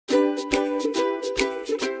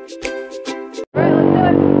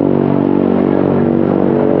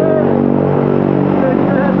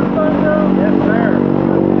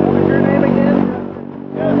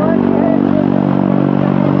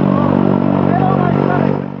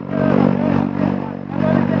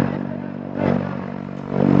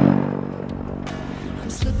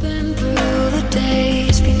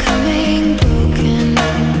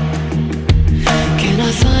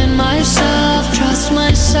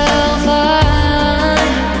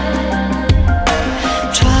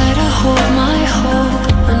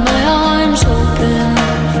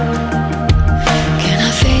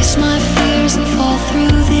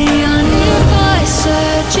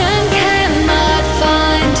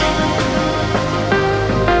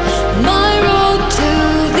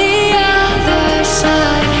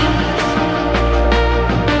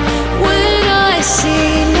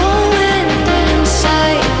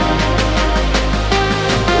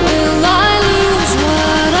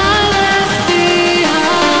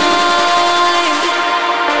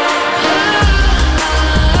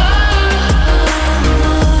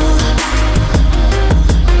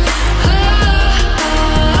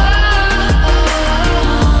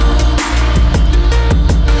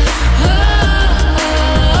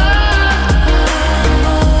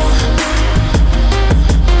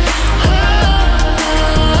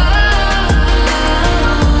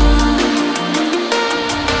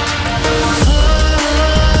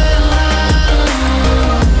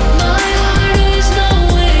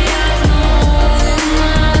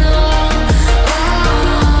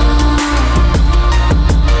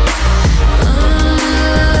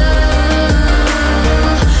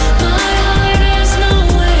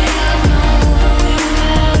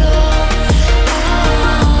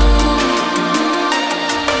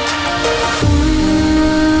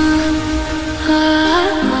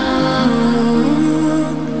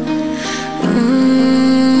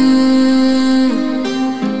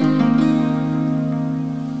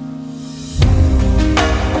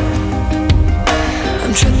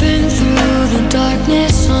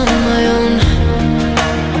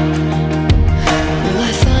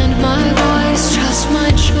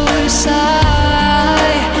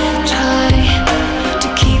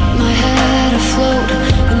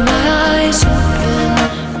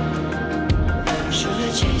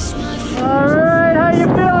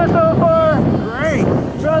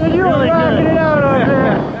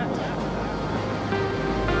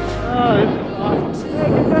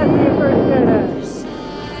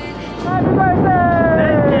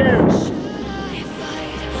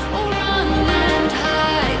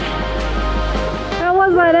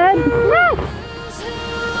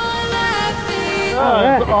Oh,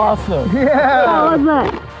 that's awesome. Yeah. How was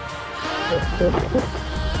that?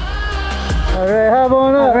 All right, have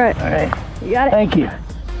on up. All right. All right. You got it? Thank you.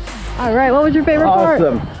 All right, what was your favorite part?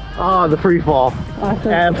 Awesome. Oh, the free fall.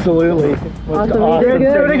 Awesome. Absolutely. Awesome. You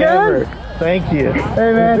did good. Thing ever. Thank you.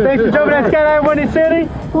 Hey man, thanks for jumping at Skydive Windy City.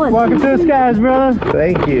 Welcome to the skies, brother.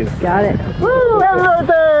 Thank you. Got it. Woo! Happy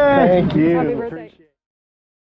birthday! Thank you. Happy birthday.